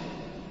لفطرته.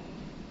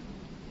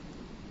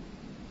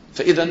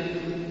 فإذا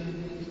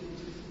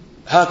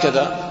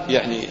هكذا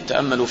يعني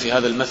تأملوا في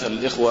هذا المثل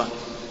الإخوة،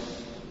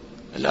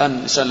 الآن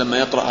الإنسان لما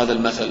يقرأ هذا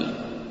المثل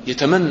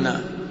يتمنى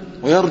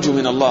ويرجو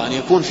من الله أن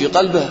يكون في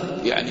قلبه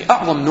يعني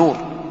أعظم نور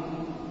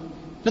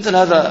مثل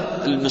هذا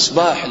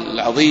المصباح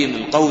العظيم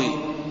القوي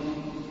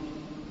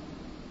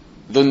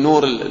ذو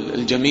النور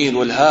الجميل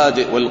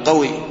والهادئ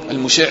والقوي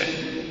المشع.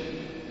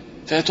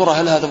 فيا ترى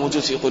هل هذا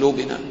موجود في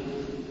قلوبنا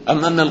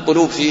أم أن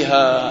القلوب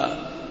فيها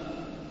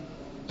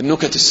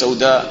النكت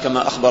السوداء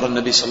كما أخبر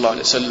النبي صلى الله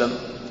عليه وسلم: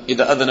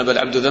 إذا أذنب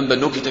العبد ذنبا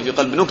نكت في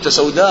قلب نكتة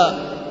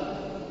سوداء،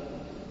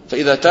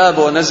 فإذا تاب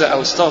ونزع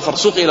واستغفر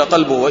سقل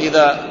قلبه،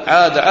 وإذا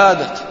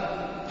عادت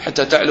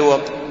حتى تعلو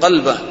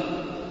قلبه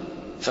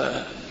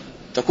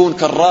فتكون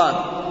كالران.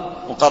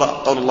 وقرأ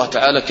قول الله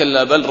تعالى: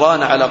 كلا بل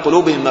ران على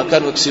قلوبهم ما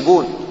كانوا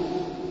يكسبون.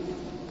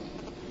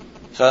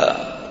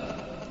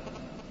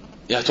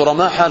 يا ترى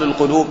ما حال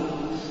القلوب؟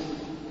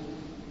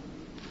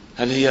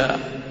 هل هي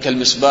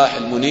كالمصباح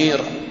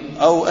المنير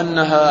أو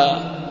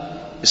أنها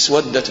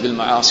اسودت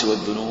بالمعاصي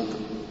والذنوب؟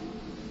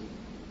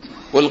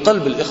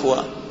 والقلب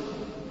الإخوة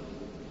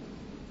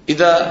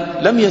إذا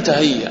لم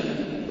يتهيأ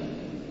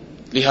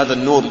لهذا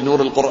النور،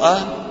 نور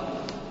القرآن،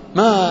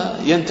 ما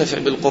ينتفع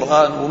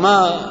بالقرآن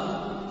وما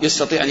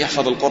يستطيع أن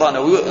يحفظ القرآن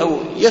أو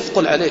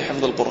يثقل عليه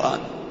حفظ القرآن.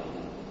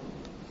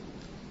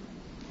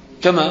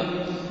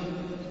 كما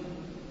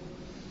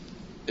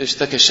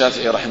اشتكى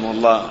الشافعي رحمه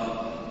الله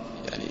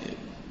يعني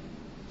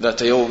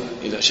ذات يوم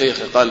إلى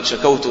شيخه قال: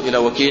 شكوت إلى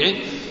وكيع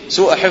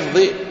سوء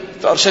حفظي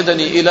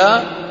فأرشدني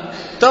إلى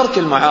ترك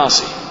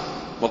المعاصي،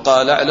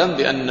 وقال: أعلم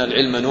بأن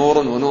العلم نور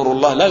ونور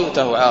الله لا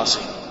يؤتاه عاصي.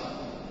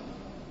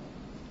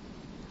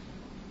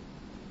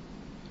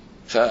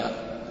 فمن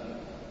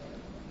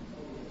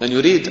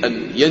يريد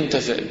أن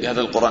ينتفع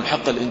بهذا القرآن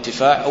حق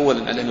الانتفاع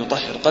أولا على أن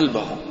يطهر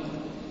قلبه.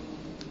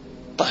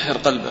 طهر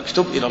قلبك،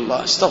 تب إلى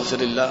الله، استغفر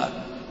الله.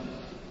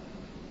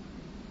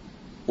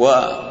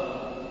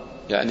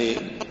 ويعني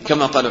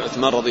كما قال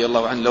عثمان رضي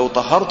الله عنه: لو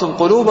طهرتم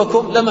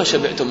قلوبكم لما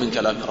شبعتم من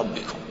كلام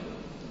ربكم.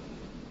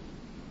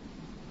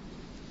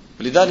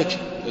 ولذلك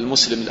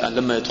المسلم الآن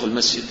لما يدخل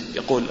المسجد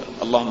يقول: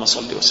 اللهم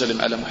صل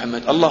وسلم على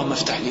محمد، اللهم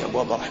افتح لي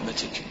أبواب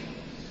رحمتك.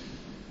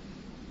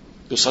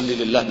 يصلي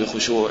لله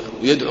بخشوع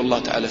ويدعو الله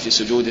تعالى في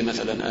سجوده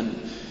مثلا أن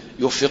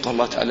يوفقه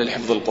الله تعالى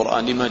لحفظ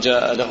القرآن لما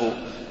جاء له،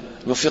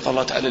 يوفق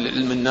الله تعالى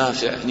للعلم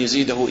النافع، أن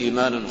يزيده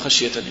إيمانا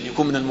وخشية، أن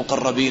يكون من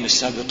المقربين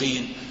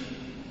السابقين.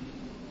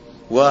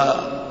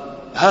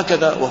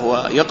 وهكذا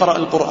وهو يقرأ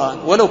القرآن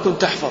ولو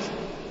كنت تحفظ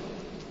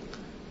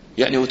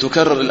يعني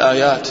وتكرر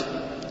الآيات،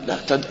 لا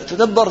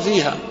تدبر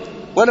فيها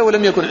ولو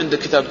لم يكن عندك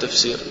كتاب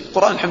تفسير.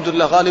 القرآن الحمد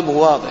لله غالبه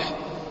واضح،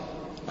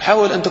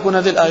 وحاول أن تكون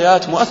هذه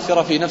الآيات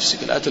مؤثرة في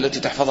نفسك. الآيات التي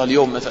تحفظها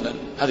اليوم مثلا،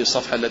 هذه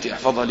الصفحة التي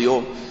أحفظها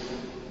اليوم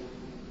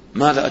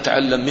ماذا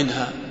أتعلم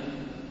منها؟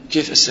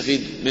 كيف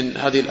أستفيد من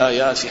هذه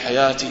الآيات في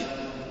حياتي؟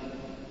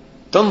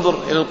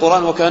 تنظر إلى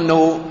القرآن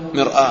وكأنه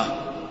مرآة،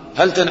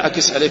 هل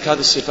تنعكس عليك هذه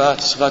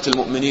الصفات، صفات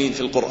المؤمنين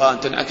في القرآن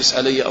تنعكس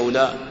علي أو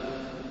لا؟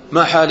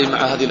 ما حالي مع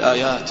هذه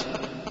الآيات؟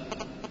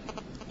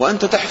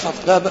 وأنت تحفظ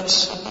لا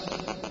بأس،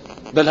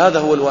 بل هذا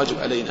هو الواجب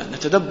علينا،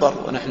 نتدبر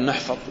ونحن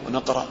نحفظ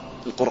ونقرأ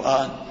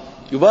القرآن.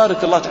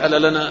 يبارك الله تعالى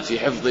لنا في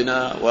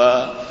حفظنا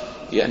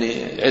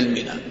ويعني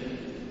علمنا.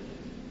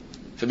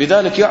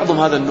 فبذلك يعظم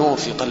هذا النور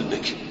في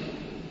قلبك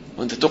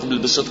وأنت تقبل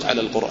بالصدق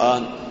على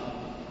القرآن.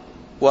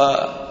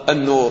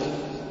 والنور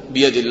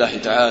بيد الله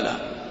تعالى.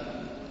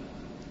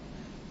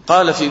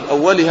 قال في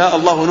أولها: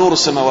 الله نور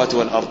السماوات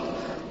والأرض.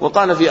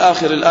 وقال في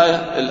آخر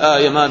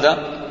الآية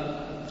ماذا؟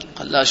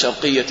 قال: لا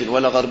شرقية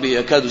ولا غربية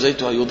يكاد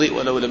زيتها يضيء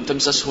ولو لم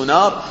تمسسه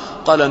نار.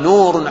 قال: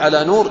 نور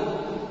على نور.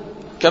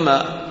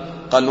 كما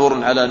قال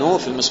نور على نور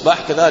في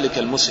المصباح، كذلك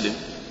المسلم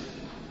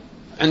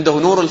عنده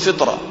نور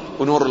الفطرة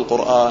ونور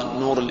القرآن،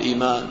 نور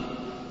الإيمان،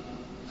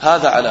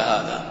 هذا على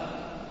هذا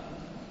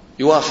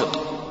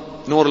يوافق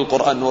نور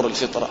القرآن نور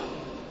الفطرة.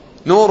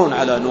 نور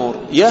على نور،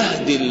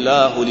 يهدي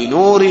الله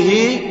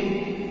لنوره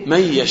من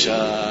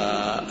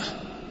يشاء.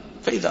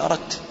 فإذا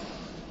أردت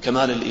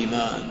كمال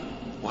الإيمان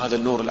وهذا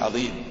النور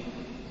العظيم،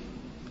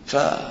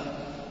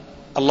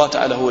 فالله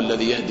تعالى هو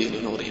الذي يهدي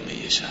لنوره من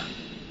يشاء،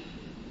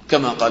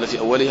 كما قال في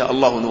أولها: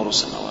 الله نور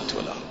السماوات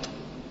والأرض.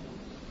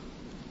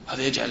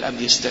 هذا يجعل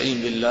العبد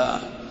يستعين بالله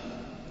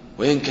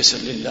وينكسر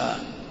لله.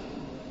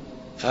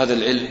 فهذا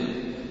العلم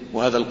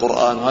وهذا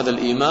القرآن وهذا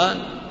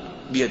الإيمان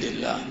بيد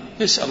الله.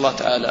 نسأل الله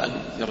تعالى أن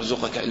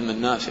يرزقك علما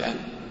نافعا،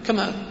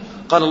 كما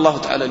قال الله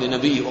تعالى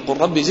لنبيه: وقل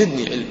ربي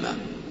زدني علما.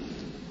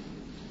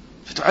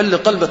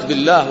 فتعلق قلبك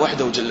بالله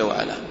وحده جل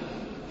وعلا.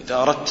 إذا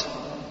أردت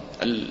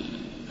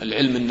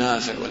العلم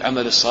النافع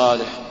والعمل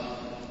الصالح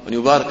وأن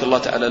يبارك الله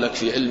تعالى لك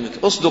في علمك،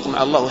 أصدق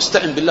مع الله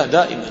واستعن بالله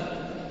دائما.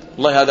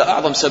 والله هذا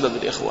أعظم سبب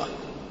الإخوة،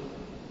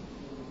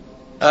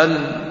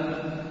 أن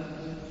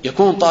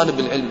يكون طالب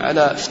العلم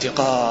على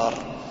افتقار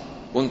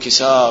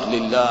وانكسار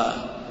لله،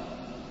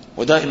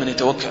 ودائما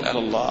يتوكل على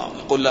الله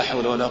ويقول: لا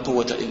حول ولا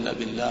قوة إلا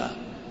بالله.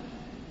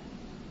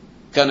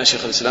 كان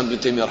شيخ الإسلام ابن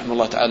تيمية رحمه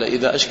الله تعالى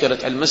إذا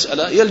أشكلت على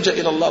المسألة يلجأ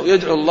إلى الله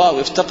ويدعو الله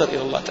ويفتقر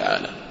إلى الله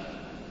تعالى،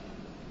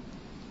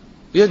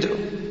 يدعو.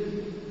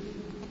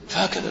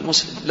 فهكذا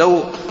المسلم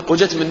لو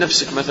وجدت من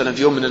نفسك مثلا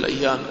في يوم من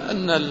الأيام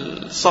أن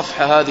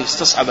الصفحة هذه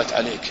استصعبت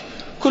عليك،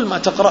 كل ما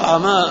تقرأها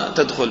ما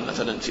تدخل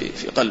مثلا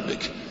في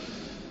قلبك،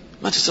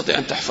 ما تستطيع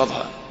أن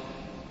تحفظها،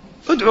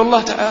 ادعو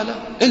الله تعالى،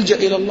 الجأ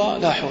إلى الله،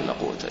 لا حول ولا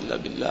قوة إلا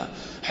بالله،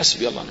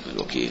 حسبي الله ونعم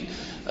الوكيل.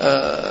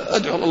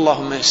 ادعو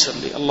اللهم يسر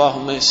لي،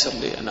 اللهم يسر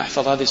لي أن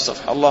أحفظ هذه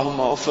الصفحة، اللهم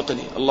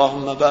وفقني،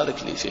 اللهم بارك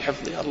لي في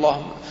حفظها،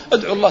 اللهم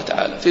ادعو الله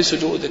تعالى في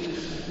سجودك،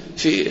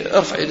 في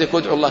ارفع يدك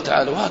وادعو الله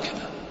تعالى،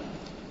 وهكذا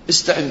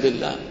استعن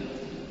بالله،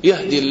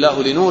 يهدي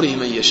الله لنوره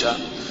من يشاء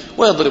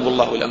ويضرب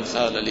الله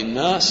الأمثال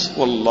للناس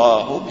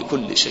والله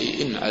بكل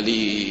شيء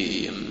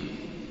عليم.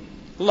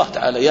 الله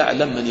تعالى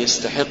يعلم من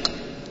يستحق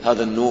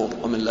هذا النور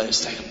ومن لا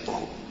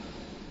يستحقه،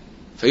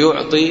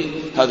 فيعطي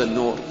هذا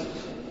النور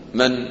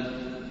من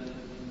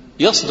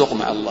يصدق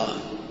مع الله،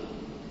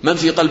 من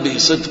في قلبه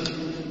صدق،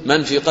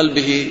 من في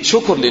قلبه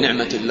شكر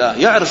لنعمة الله،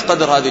 يعرف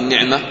قدر هذه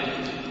النعمة،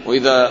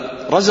 وإذا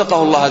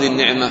رزقه الله هذه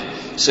النعمة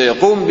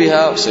سيقوم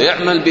بها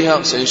وسيعمل بها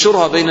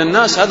وسينشرها بين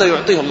الناس، هذا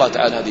يعطيه الله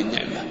تعالى هذه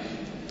النعمة،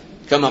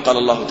 كما قال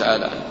الله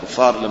تعالى عن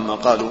الكفار لما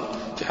قالوا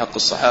في حق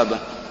الصحابة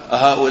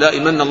أهؤلاء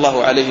من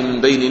الله عليهم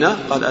من بيننا،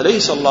 قال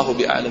أليس الله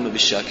بأعلم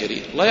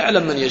بالشاكرين. الله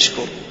يعلم من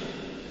يشكر،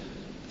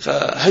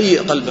 فهيئ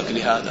قلبك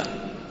لهذا،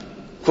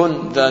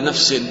 كن ذا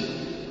نفس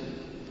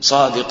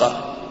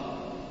صادقة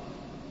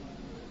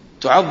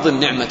تعظم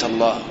نعمة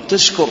الله،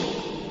 تشكر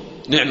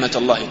نعمة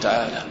الله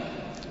تعالى.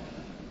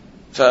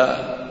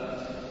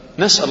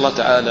 فنسأل الله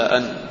تعالى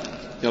أن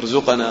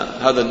يرزقنا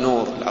هذا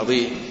النور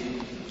العظيم،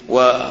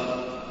 وأن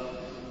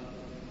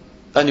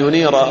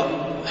ينير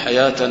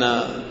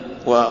حياتنا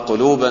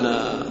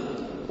وقلوبنا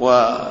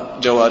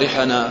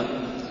وجوارحنا،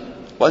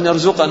 وأن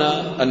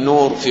يرزقنا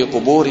النور في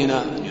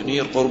قبورنا، أن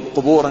ينير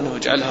قبورنا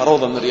ويجعلها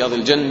روضة من رياض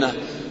الجنة،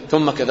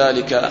 ثم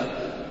كذلك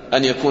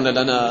أن يكون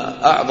لنا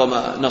أعظم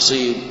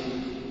نصيب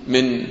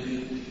من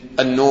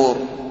النور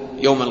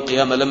يوم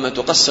القيامة لما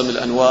تقسم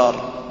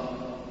الأنوار،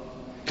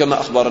 كما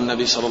أخبر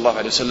النبي صلى الله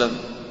عليه وسلم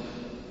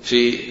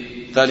في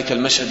ذلك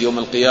المشهد يوم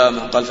القيامة،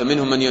 قال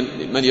فمنهم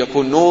من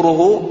يكون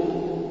نوره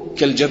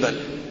كالجبل.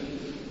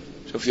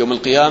 شوف يوم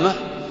القيامة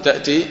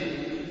تأتي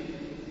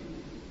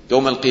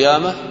يوم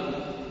القيامة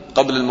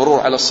قبل المرور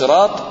على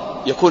الصراط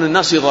يكون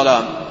الناس في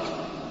ظلام،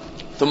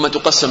 ثم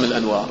تقسم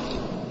الأنوار،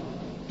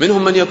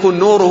 منهم من يكون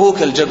نوره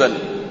كالجبل.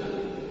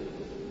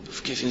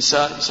 كيف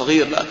إنسان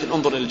صغير لكن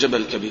انظر إلى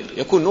الجبل الكبير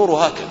يكون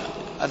نوره هكذا،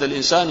 هذا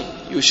الإنسان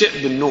يشع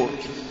بالنور.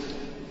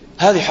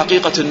 هذه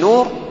حقيقة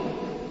النور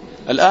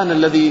الآن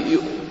الذي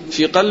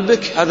في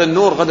قلبك، هذا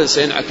النور غدا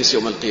سينعكس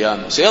يوم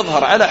القيامة،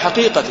 سيظهر على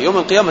حقيقته يوم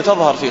القيامة،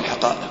 تظهر فيه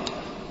الحقائق.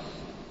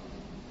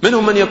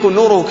 منهم من يكون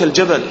نوره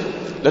كالجبل،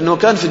 لأنه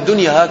كان في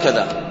الدنيا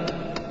هكذا،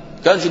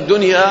 كان في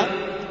الدنيا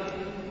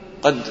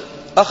قد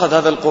أخذ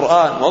هذا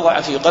القرآن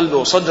وضع في قلبه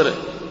وصدره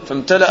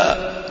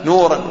فامتلأ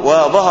نورا،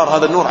 وظهر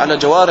هذا النور على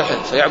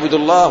جوارحه، فيعبد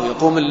الله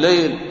ويقوم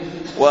الليل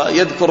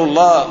ويذكر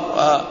الله،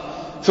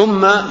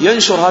 ثم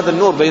ينشر هذا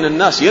النور بين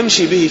الناس،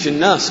 يمشي به في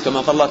الناس، كما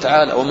قال الله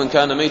تعالى ومن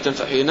كان ميتا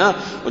فأحييناه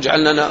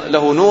وجعلنا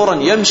له نورا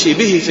يمشي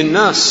به في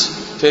الناس،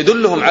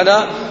 فيدلهم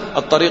على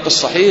الطريق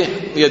الصحيح،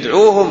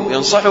 ويدعوهم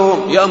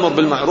وينصحهم، يأمر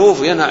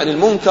بالمعروف وينهى عن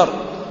المنكر،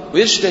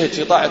 ويجتهد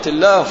في طاعة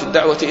الله وفي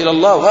الدعوة إلى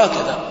الله،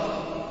 وهكذا.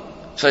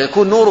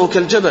 فيكون نوره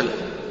كالجبل.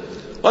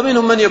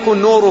 ومنهم من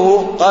يكون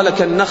نوره قال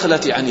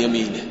كالنخلة عن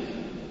يمينه،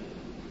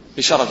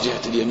 بشرف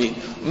جهة اليمين.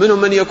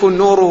 ومنهم من يكون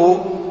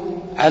نوره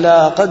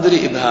على قدر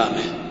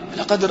إبهامه،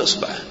 على قدر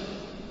إصبعه،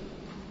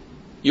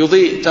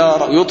 يضيء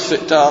تارة ويطفئ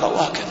تارة،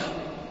 وهكذا.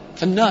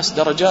 فالناس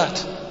درجات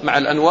مع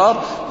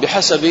الأنوار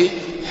بحسب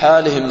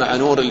حالهم مع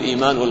نور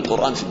الإيمان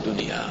والقرآن في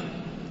الدنيا.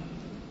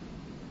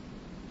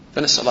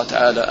 فنسأل الله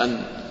تعالى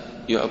أن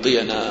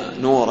يعطينا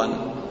نورا،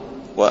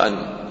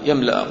 وأن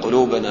يملأ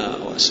قلوبنا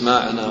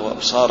وأسماعنا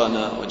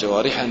وأبصارنا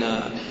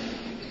وجوارحنا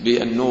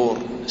بالنور.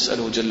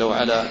 نسأله جل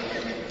وعلا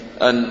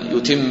أن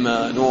يتم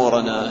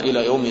نورنا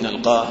إلى يوم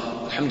نلقاه.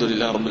 الحمد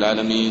لله رب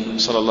العالمين،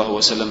 صلى الله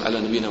وسلم على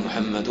نبينا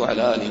محمد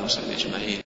وعلى آله وصحبه أجمعين.